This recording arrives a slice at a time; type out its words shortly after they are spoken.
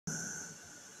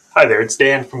Hi there, it's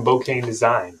Dan from Bocain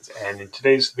Designs, and in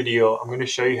today's video I'm going to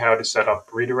show you how to set up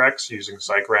redirects using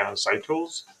SiteGround Site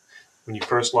Tools. When you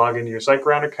first log into your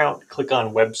SiteGround account, click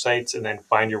on Websites and then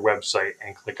find your website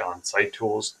and click on Site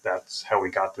Tools. That's how we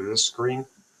got to this screen.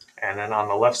 And then on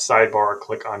the left sidebar,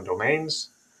 click on Domains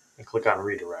and click on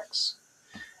Redirects.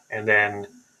 And then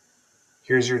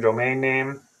here's your domain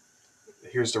name,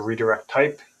 here's the redirect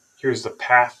type, here's the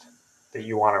path that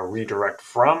you want to redirect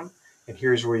from, and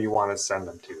here's where you want to send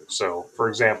them to. So for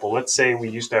example, let's say we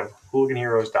used to have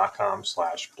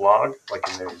hooliganheroes.com/blog, like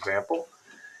in the example,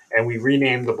 and we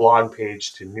renamed the blog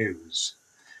page to news.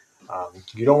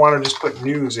 You don't want to just put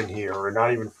news in here or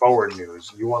not even forward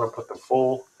news. You want to put the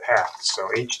full path. So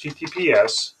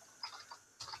https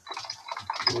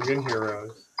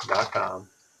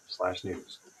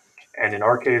hooliganheroes.com/news. And in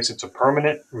our case, it's a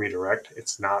permanent redirect.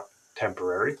 It's not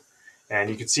temporary. And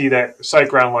you can see that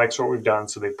SiteGround likes what we've done,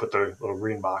 so they put the little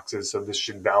green boxes. So this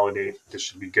should validate, this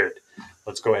should be good.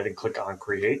 Let's go ahead and click on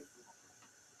Create.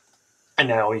 And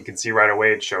now you can see right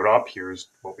away it showed up. Here's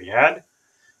what we had,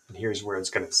 and here's where it's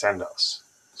going to send us.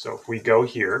 So if we go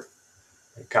here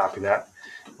and copy that,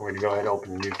 we're going to go ahead and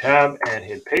open a new tab and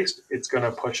hit paste. It's going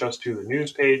to push us to the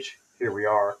news page. Here we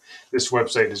are. This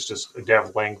website is just a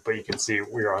dev link, but you can see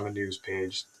we are on the news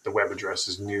page. The web address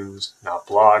is news, not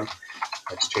blog.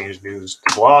 Let's change news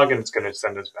to blog, and it's going to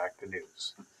send us back to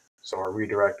news. So our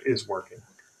redirect is working.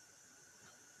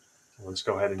 Let's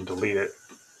go ahead and delete it.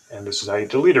 And this is how you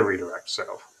delete a redirect.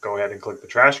 So go ahead and click the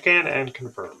trash can and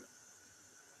confirm it.